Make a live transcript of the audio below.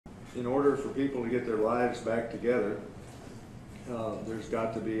in order for people to get their lives back together, there's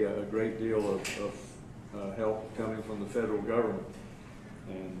got to be a great deal of help coming from the federal government.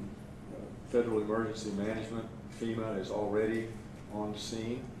 And Federal Emergency Management, FEMA, is already on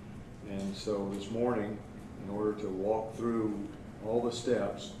scene. And so this morning, in order to walk through all the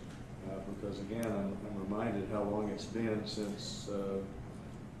steps, because again, I'm reminded how long it's been since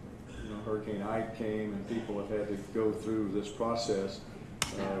Hurricane Ike came and people have had to go through this process.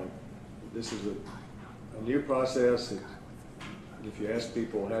 This is a new process. If you ask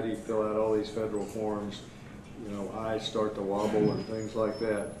people, how do you fill out all these federal forms, eyes start to wobble and things like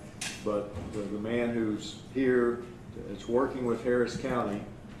that. But the man who's here is working with Harris County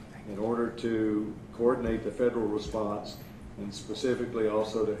in order to coordinate the federal response, and specifically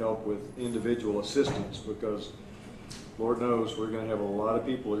also to help with individual assistance, because Lord knows we're going to have a lot of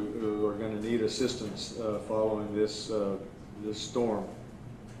people who are going to need assistance following this storm.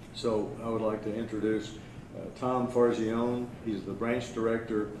 So I would like to introduce Tom Fargione. He's the branch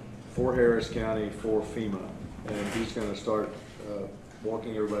director for Harris County for FEMA, and he's going to start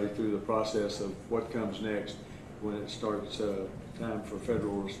walking everybody through the process of what comes next when it starts time for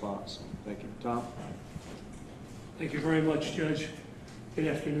federal response. Thank you. Tom? Thank you very much, Judge. Good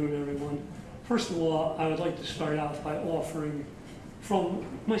afternoon, everyone. First of all, I would like to start out by offering, from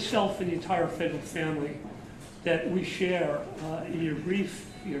myself and the entire federal family, that we share in your grief,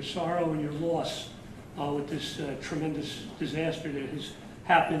 your sorrow, and your loss with this tremendous disaster that has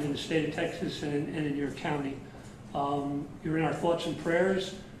happened in the state of Texas and in your county. You're in our thoughts and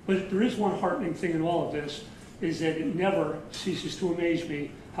prayers, but there is one heartening thing in all of this, is that it never ceases to amaze me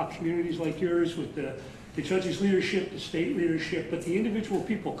how communities like yours, with the judge's leadership, the state leadership, but the individual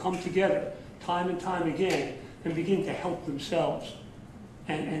people come together time and time again and begin to help themselves.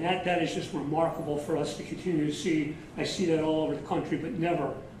 And that is just remarkable for us to continue to see. I see that all over the country, but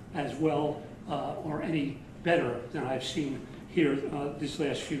never as well or any better than I've seen here these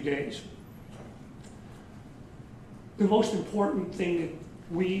last few days. The most important thing that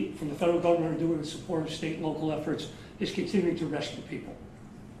we from the federal government are doing in support of state and local efforts is continuing to rescue people,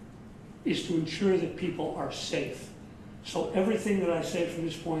 is to ensure that people are safe. So everything that I say from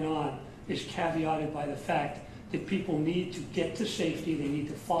this point on is caveated by the fact that people need to get to safety. They need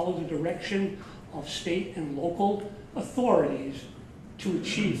to follow the direction of state and local authorities to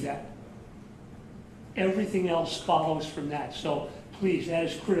achieve that. Everything else follows from that. So please, that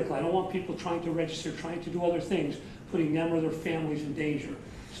is critical. I don't want people trying to register, trying to do other things, putting them or their families in danger.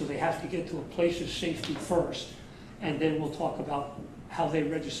 So they have to get to a place of safety first, and then we'll talk about how they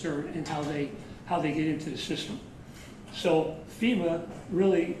register and how they get into the system. So FEMA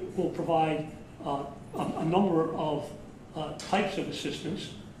really will provide a number of types of assistance,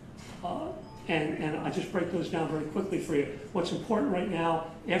 and I just break those down very quickly for you. What's important right now,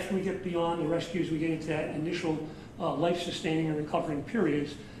 after we get beyond the rescues, we get into that initial life-sustaining and recovering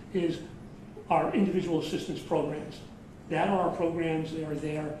periods, is our individual assistance programs. That are our programs that are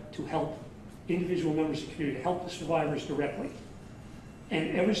there to help individual members of the community, to help the survivors directly.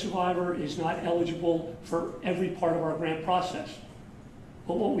 And every survivor is not eligible for every part of our grant process.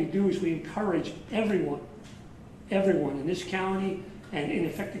 But what we do is we encourage everyone in this county and in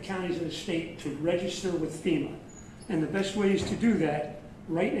affected counties in the state to register with FEMA. And the best ways to do that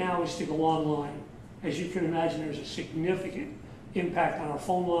right now is to go online. As you can imagine, there's a significant impact on our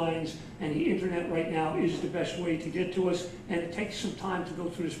phone lines, and the internet right now is the best way to get to us, and it takes some time to go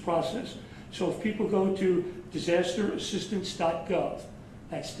through this process. So if people go to disasterassistance.gov,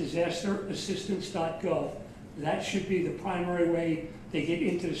 that's disasterassistance.gov, that should be the primary way they get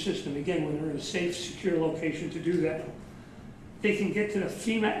into the system, again, when they're in a safe, secure location to do that. They can get to the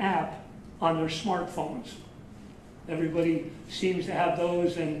FEMA app on their smartphones. Everybody seems to have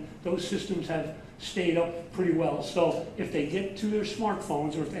those, and those systems have stayed up pretty well. So if they get to their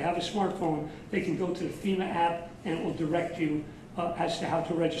smartphones, or if they have a smartphone, they can go to the FEMA app and it will direct you as to how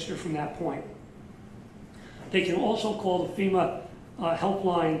to register from that point. They can also call the FEMA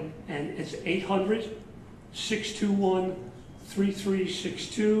helpline, and it's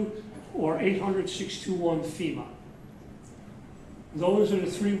 800-621-3362 or 800-621-FEMA. Those are the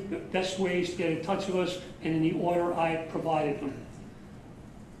three best ways to get in touch with us, and in the order I provided them.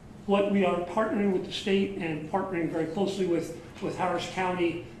 What we are partnering with the state and partnering very closely with Harris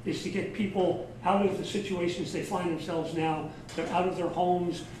County is to get people out of the situations they find themselves now. They're out of their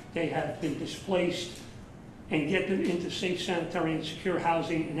homes, they have been displaced, and get them into safe, sanitary, and secure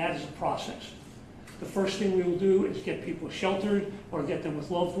housing, and that is a process. The first thing we will do is get people sheltered or get them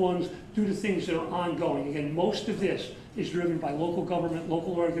with loved ones, do the things that are ongoing. Again, most of this is driven by local government,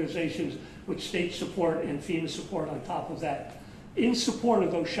 local organizations with state support and FEMA support on top of that. in support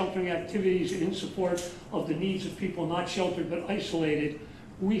of those sheltering activities, in support of the needs of people not sheltered but isolated,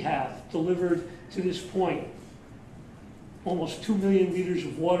 we have delivered to this point almost 2 million liters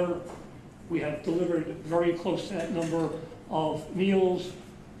of water. We have delivered very close to that number of meals.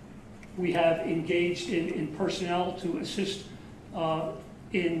 We have engaged in personnel to assist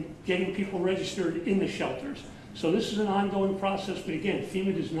in getting people registered in the shelters. So this is an ongoing process, but again,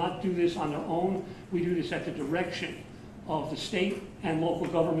 FEMA does not do this on their own. We do this at the direction of the state and local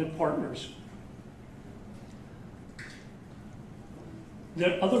government partners.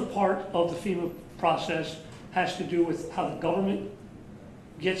 The other part of the FEMA process has to do with how the government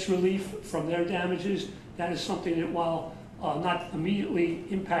gets relief from their damages. That is something that, while not immediately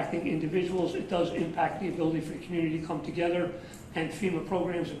impacting individuals, it does impact the ability for the community to come together, and FEMA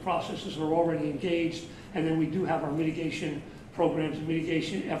programs and processes are already engaged. And then we do have our mitigation programs and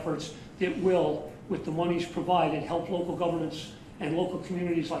mitigation efforts that will, with the monies provided, help local governments and local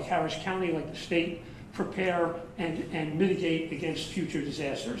communities like Harris County, like the state, prepare and mitigate against future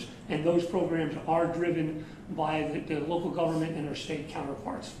disasters. And those programs are driven by the local government and our state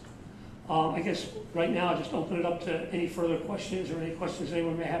counterparts. I guess right now I'll just open it up to any further questions or any questions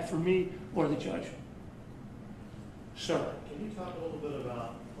anyone may have for me or the judge. Sir. Can you talk a little bit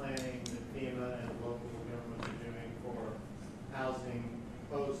about planning that FEMA and local governments are doing for housing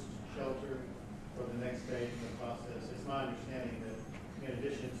post-shelter for the next stage in the process? It's my understanding that in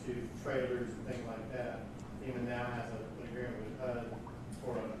addition to trailers and things like that, FEMA now has an agreement with HUD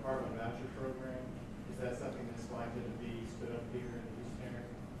for an apartment voucher program. Is that something that's likely to be stood up here in the Houston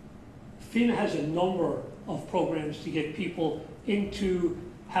area? FEMA has a number of programs to get people into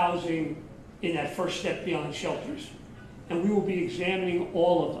housing in that first step beyond shelters, and we will be examining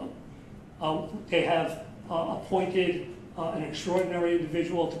all of them. They have appointed an extraordinary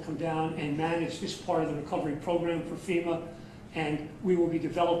individual to come down and manage this part of the recovery program for FEMA, and we will be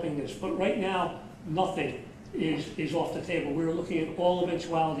developing this. But right now, nothing is off the table. We're looking at all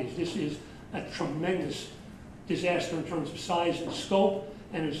eventualities. This is a tremendous disaster in terms of size and scope,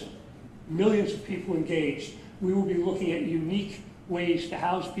 and there's millions of people engaged. We will be looking at unique ways to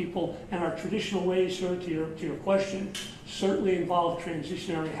house people, and our traditional ways, sir, to your question, certainly involve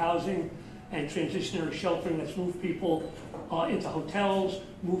transitionary housing and transitionary sheltering that's moved people into hotels,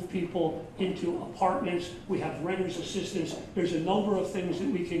 move people into apartments. We have renters assistance. There's a number of things that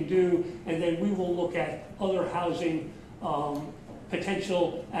we can do, and then we will look at other housing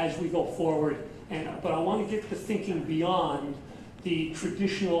potential as we go forward. But I want to get the thinking beyond the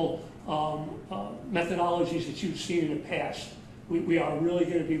traditional methodologies that you've seen in the past. We are really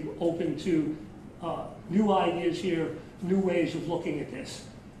going to be open to new ideas here, new ways of looking at this.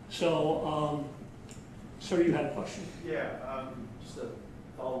 So, sir, you had a question? Yeah, just to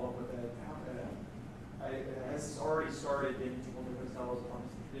follow up with that. Has this already started in people to tell us on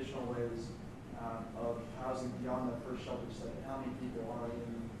traditional ways of housing beyond the first shelter site? How many people are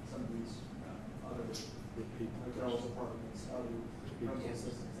in some of these other hotels, apartments, other rental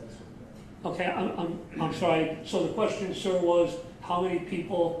assistance, that sort of thing? Okay, I'm sorry. So the question, sir, was how many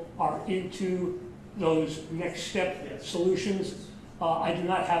people are into those next step solutions? I do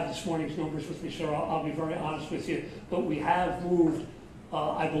not have this morning's numbers with me, sir. I'll be very honest with you. But we have moved,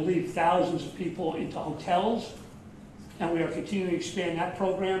 I believe, thousands of people into hotels, and we are continuing to expand that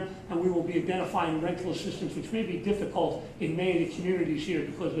program, and we will be identifying rental assistance, which may be difficult in many of the communities here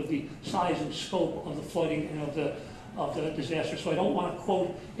because of the size and scope of the flooding and of the disaster. So I don't want to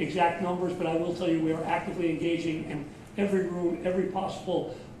quote exact numbers, but I will tell you we are actively engaging in every room, every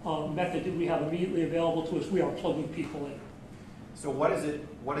possible method that we have immediately available to us. We are plugging people in. So what is it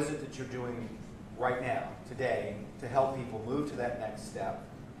that you're doing right now, today, to help people move to that next step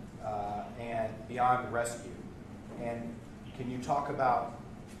and beyond rescue? And can you talk about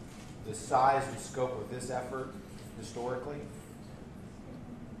the size and scope of this effort historically?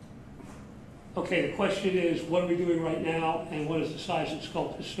 Okay, the question is, what are we doing right now, and what is the size and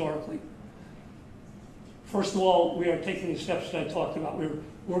scope historically? First of all, we are taking the steps that I talked about. We're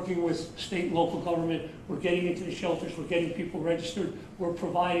working with state and local government. We're getting into the shelters. We're getting people registered. We're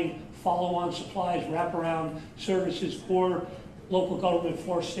providing follow-on supplies, wraparound services for local government,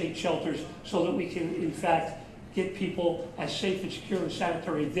 for state shelters, so that we can, in fact, get people as safe and secure and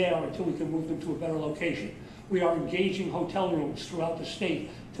sanitary there until we can move them to a better location. We are engaging hotel rooms throughout the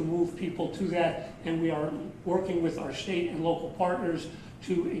state to move people to that, and we are working with our state and local partners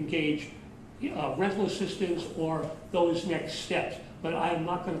to engage rental assistance or those next steps. But I am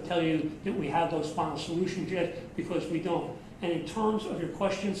not going to tell you that we have those final solutions yet, because we don't. And in terms of your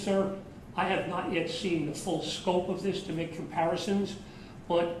question, sir, I have not yet seen the full scope of this to make comparisons,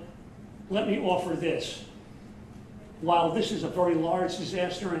 but let me offer this. while this is a very large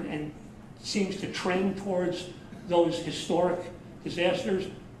disaster and seems to trend towards those historic disasters,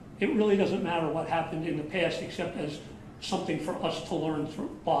 it really doesn't matter what happened in the past except as something for us to learn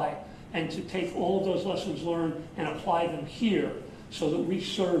by, and to take all of those lessons learned and apply them here so that we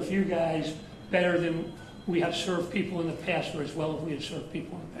serve you guys better than we have served people in the past, or as well as we have served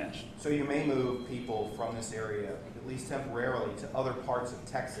people in the past. So you may move people from this area, at least temporarily, to other parts of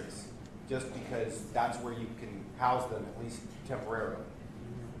Texas, just because that's where you can house them, at least temporarily.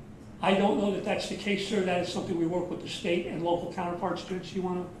 I don't know that that's the case, sir. That is something we work with the state and local counterparts to. Do you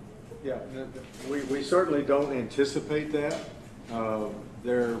want to? Yeah, we certainly don't anticipate that. I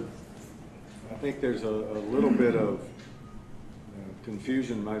think there's a little bit of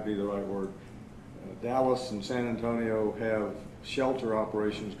confusion might be the right word. Dallas and San Antonio have shelter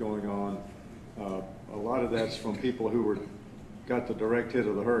operations going on. A lot of that's from people who got the direct hit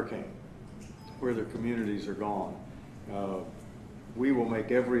of the hurricane, where their communities are gone. We will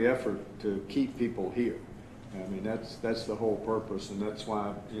make every effort to keep people here. I mean, that's the whole purpose, and that's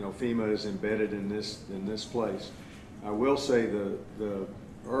why, you know, FEMA is embedded in this place. I will say the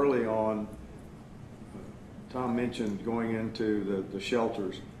early on, Tom mentioned going into the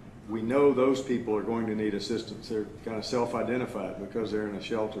shelters. We know those people are going to need assistance. They're kind of self-identified because they're in a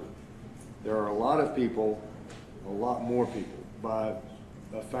shelter. There are a lot of people, a lot more people, by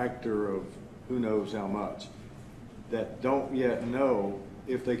a factor of who knows how much, that don't yet know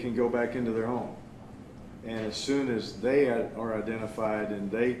if they can go back into their home. And as soon as they are identified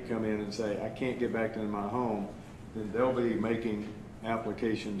and they come in and say, I can't get back into my home, then they'll be making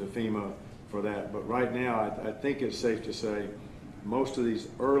application to FEMA for that. But right now, I think it's safe to say most of these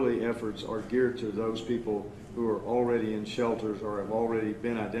early efforts are geared to those people who are already in shelters or have already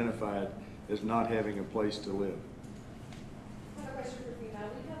been identified as not having a place to live. I have a question for FEMA. We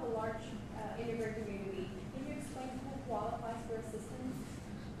have a large immigrant community. Can you explain who qualifies for assistance?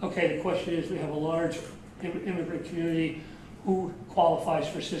 Okay, the question is, we have a large immigrant community. Who qualifies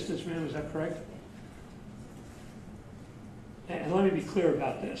for assistance, ma'am? Is that correct? And let me be clear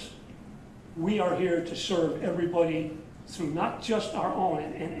about this. We are here to serve everybody through not just our own,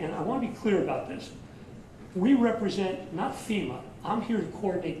 and I want to be clear about this. We represent not FEMA. I'm here to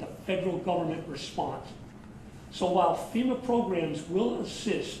coordinate the federal government response. So while FEMA programs will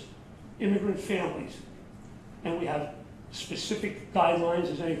assist immigrant families, and we have specific guidelines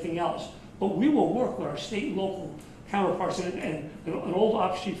as anything else, but we will work with our state and local counterparts. And an old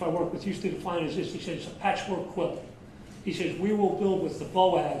ops chief I work with used to define it as this. He said it's a patchwork quilt. He says we will build with the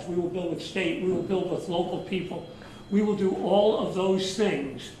BOAGs, we will build with state, we will build with local people. We will do all of those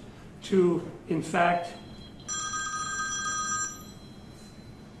things to, in fact,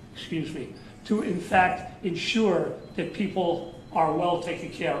 ensure that people are well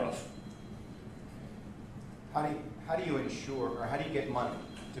taken care of. How do you ensure, or how do you get money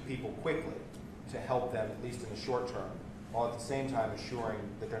to people quickly to help them, at least in the short term, while at the same time assuring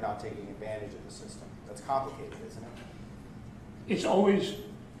that they're not taking advantage of the system? That's complicated, isn't it? It's always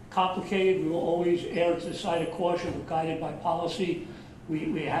complicated. We will always err to the side of caution. We're guided by policy.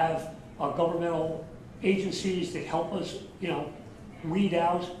 We have our governmental agencies that help us, you know, weed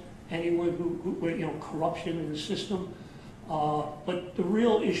out anyone who you know, corruption in the system. But the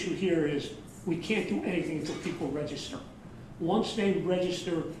real issue here is we can't do anything until people register. Once they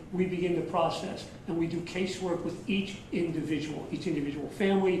register, we begin the process, and we do casework with each individual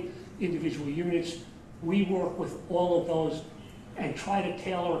family, individual units. We work with all of those and try to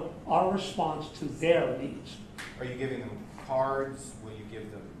tailor our response to their needs. Are you giving them cards? Will you give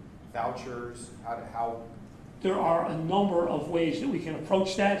them vouchers? How? There are a number of ways that we can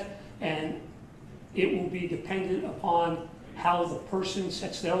approach that, and it will be dependent upon how the person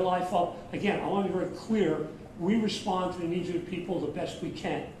sets their life up. Again, I want to be very clear, we respond to the needs of the people the best we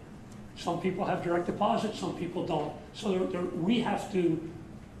can. Some people have direct deposit, some people don't. So we have to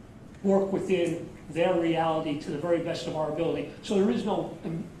work within their reality to the very best of our ability. So there is no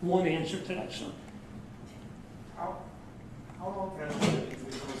one answer to that, sir. How long has the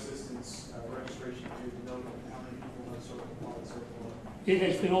individual assistance registration period been open? How many people have sort of applied so far? It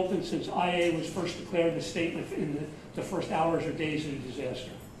has been open since IA was first declared in the state in the first hours or days of the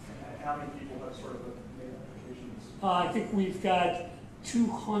disaster. And how many people have sort of made applications? I think we've got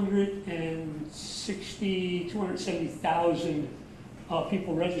 270,000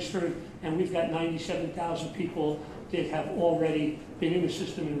 people registered, and we've got 97,000 people that have already been in the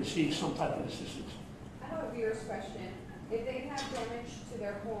system and received some type of assistance. I have a viewer's question. If they have damage to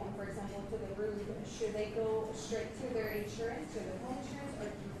their home, for example, to the roof, should they go straight to their insurance, to their home insurance, or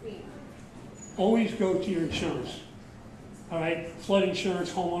through FEMA? Always go to your insurance. all right? Flood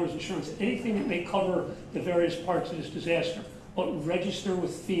insurance, homeowners insurance, anything that may cover the various parts of this disaster. But register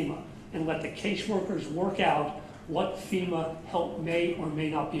with FEMA and let the caseworkers work out what FEMA help may or may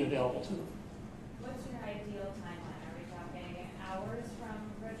not be available to them. What's your ideal timeline? Are we talking hours from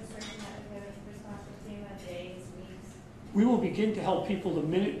registration that we get a response from FEMA, days, weeks? We will begin to help people the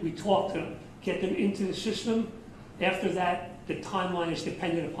minute we talk to them, get them into the system. After that, the timeline is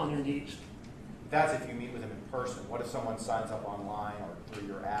dependent upon their needs. That's if you meet with them in person. What if someone signs up online or through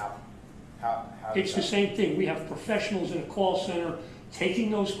your app? How It's the same thing. We have professionals in a call center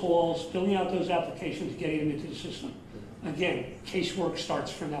taking those calls, filling out those applications, getting them into the system. Again, casework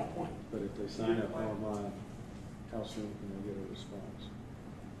starts from that point. But if they sign up online, how soon can they get a response?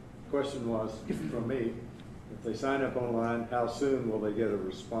 Question was, from me, if they sign up online, how soon will they get a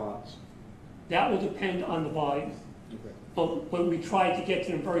response? That will depend on the volume. Okay. But we try to get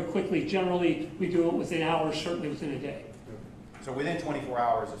to them very quickly. Generally, we do it within hours, certainly within a day. So within 24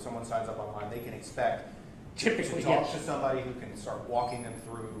 hours, if someone signs up online, they can expect Typically, to talk yes. to somebody who can start walking them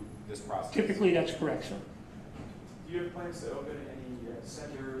through this process. Typically, that's correct, sir. Do you have plans to open any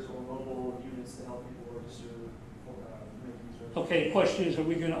centers or mobile units to help people register for making these registrations? Okay, the question is, are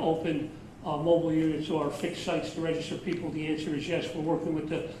we going to open mobile units or fixed sites to register people? The answer is yes. We're working with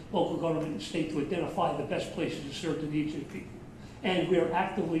the local government and state to identify the best places to serve the needs of the people. And we are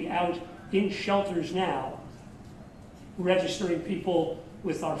actively out in shelters now, registering people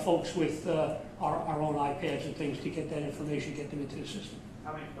with our folks with our own iPads and things to get that information, get them into the system.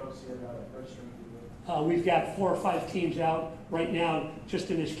 How many folks do you have registering people? We've got 4 or 5 teams out right now just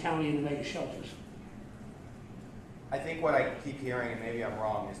in this county in the mega shelters. I think what I keep hearing, and maybe I'm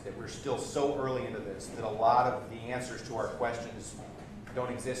wrong, is that we're still so early into this that a lot of the answers to our questions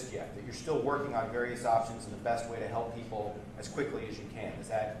don't exist yet, that you're still working on various options and the best way to help people as quickly as you can. Is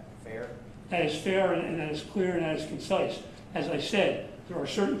that fair? That is fair and that is clear and that is concise. As I said, there are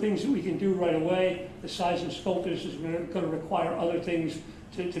certain things that we can do right away. The size and scope of this is going to require other things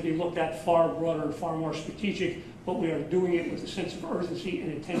to be looked at far broader and far more strategic, but we are doing it with a sense of urgency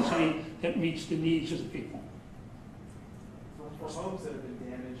and intensity that meets the needs of the people. For homes that have been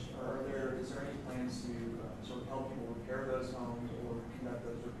damaged, is there any plans to sort of help people repair those homes or conduct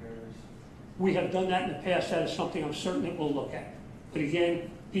those repairs? We have done that in the past. That is something I'm certain that we'll look at. But again,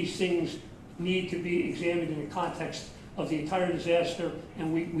 these things need to be examined in the context of the entire disaster,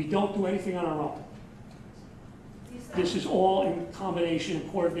 and we don't do anything on our own. This is all in combination and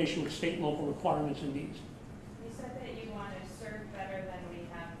coordination with state and local requirements and needs. You said that you want to serve better than we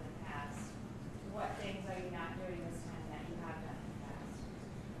have in the past. What things are you not doing this time that you have done in the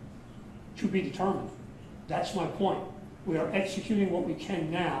past? To be determined. That's my point. We are executing what we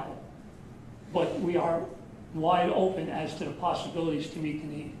can now, but we are wide open as to the possibilities to meet the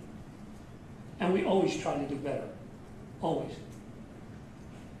need. And we always try to do better. Always.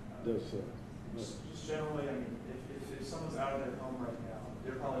 Just generally, I mean, if someone's out of their home right now,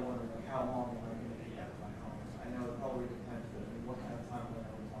 they're probably wondering, like, how long am I going to be out of my home? I know it probably depends, but I mean, what kind of timeline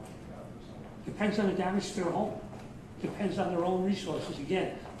are we talking about for someone? Depends on the damage to their home. Depends on their own resources.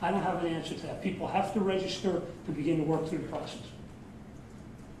 Again, I don't have an answer to that. People have to register to begin to work through the process.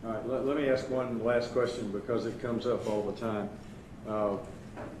 All right, let me ask one last question because it comes up all the time.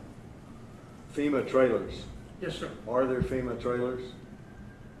 FEMA trailers. Yes, sir. Are there FEMA trailers?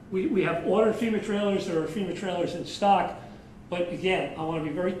 We have ordered FEMA trailers. There are FEMA trailers in stock. But again, I want to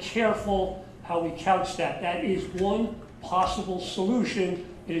be very careful how we couch that. That is one possible solution.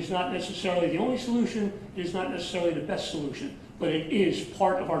 It is not necessarily the only solution. It is not necessarily the best solution. But it is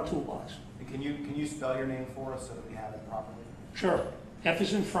part of our toolbox. And can you spell your name for us so that we have it properly? Sure. F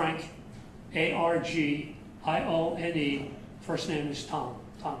is in Frank, A-R-G-I-O-N-E. First name is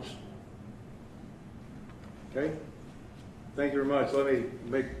Thomas. Okay. Thank you very much. I'm going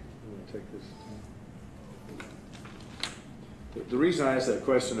to take this. The reason I asked that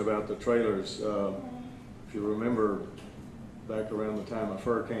question about the trailers, if you remember back around the time of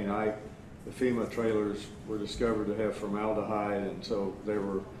Hurricane Ike, the FEMA trailers were discovered to have formaldehyde, and so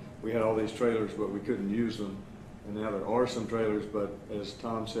we had all these trailers, but we couldn't use them. And now there are some trailers, but as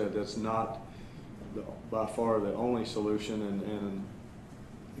Tom said, that's not by far the only solution. And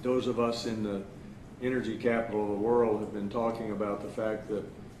those of us in the energy capital of the world have been talking about the fact that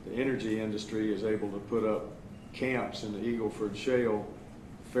the energy industry is able to put up camps in the Eagle Ford Shale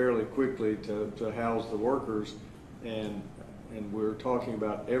fairly quickly to house the workers, and we're talking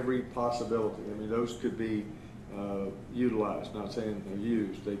about every possibility. I mean, those could be utilized, not saying they're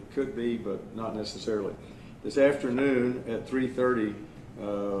used. They could be, but not necessarily. This afternoon at 3:30,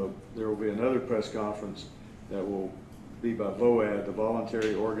 there will be another press conference that will be by VOAD, the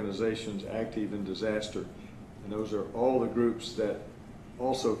Voluntary Organizations Active in Disaster. And And those are all the groups that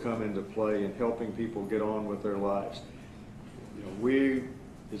also come into play in helping people get on with their lives. You know,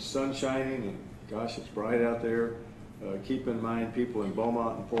 it's sun shining and gosh, it's bright out there. Keep in mind, people in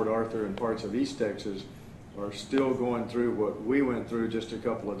Beaumont and Port Arthur and parts of East Texas are still going through what we went through just a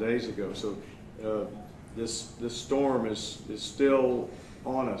couple of days ago. So this storm is still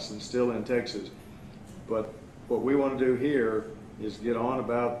on us and still in Texas. But what we want to do here is get on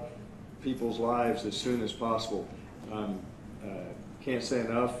about people's lives as soon as possible. Can't say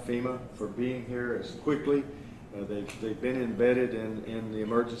enough, FEMA, for being here as quickly. They've been embedded in the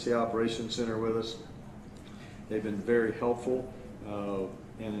Emergency Operations Center with us. They've been very helpful, and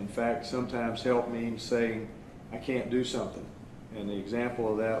in fact, sometimes help means saying, I can't do something. And the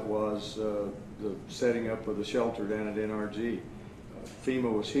example of that was the setting up of the shelter down at NRG.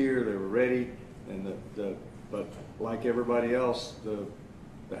 FEMA was here, they were ready, and but like everybody else, the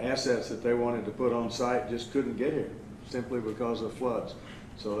assets that they wanted to put on site just couldn't get here, simply because of floods.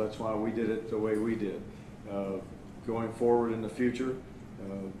 So that's why we did it the way we did. Going forward in the future,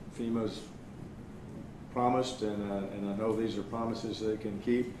 FEMA's promised, and I know these are promises they can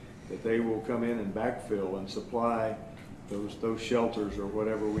keep, that they will come in and backfill and supply those shelters or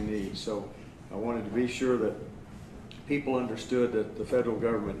whatever we need. So I wanted to be sure that people understood that the federal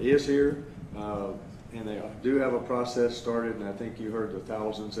government is here, and they do have a process started, and I think you heard the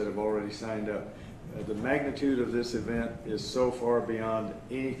thousands that have already signed up. The magnitude of this event is so far beyond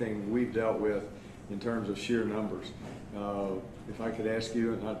anything we've dealt with in terms of sheer numbers. If I could ask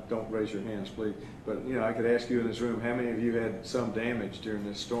you, and don't raise your hands, please, but you know, I could ask you in this room, how many of you had some damage during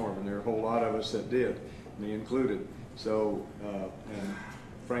this storm? And there are a whole lot of us that did, me included. So, and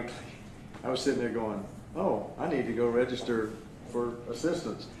frankly, I was sitting there going, oh, I need to go register for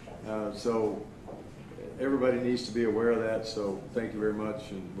assistance. So everybody needs to be aware of that. So thank you very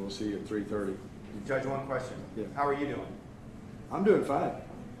much, and we'll see you at 3:30. Judge, one question. Yeah. How are you doing? I'm doing fine.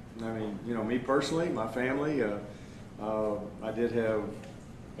 I mean, you know, me personally, my family, I did have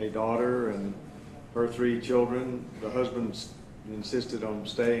a daughter and her 3 children. The husband insisted on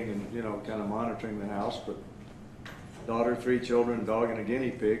staying and, you know, kind of monitoring the house, but daughter, 3 children, dog, and a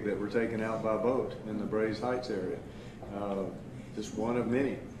guinea pig that were taken out by boat in the Braze Heights area. Just one of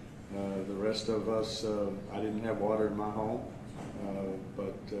many. The rest of us, I didn't have water in my home,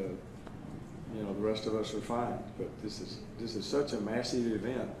 but you know, the rest of us are fine. But this is such a massive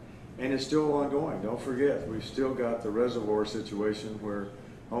event, and it's still ongoing. Don't forget, we've still got the reservoir situation where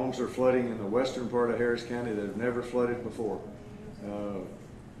homes are flooding in the western part of Harris County that have never flooded before,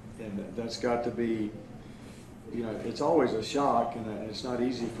 and that's got to be, you know, it's always a shock, and it's not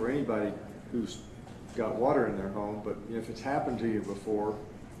easy for anybody who's got water in their home. But if it's happened to you before,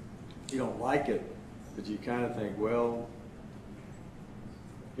 you don't like it, but you kind of think, well,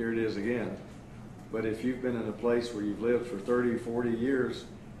 here it is again. But if you've been in a place where you've lived for 30, 40 years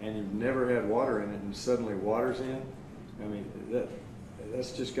and you've never had water in it, and suddenly water's in, I mean,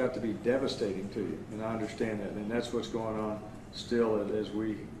 that's just got to be devastating to you. And I understand that. And that's what's going on still as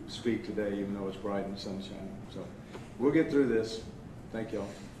we speak today, even though it's bright and sunshine. So we'll get through this. Thank y'all.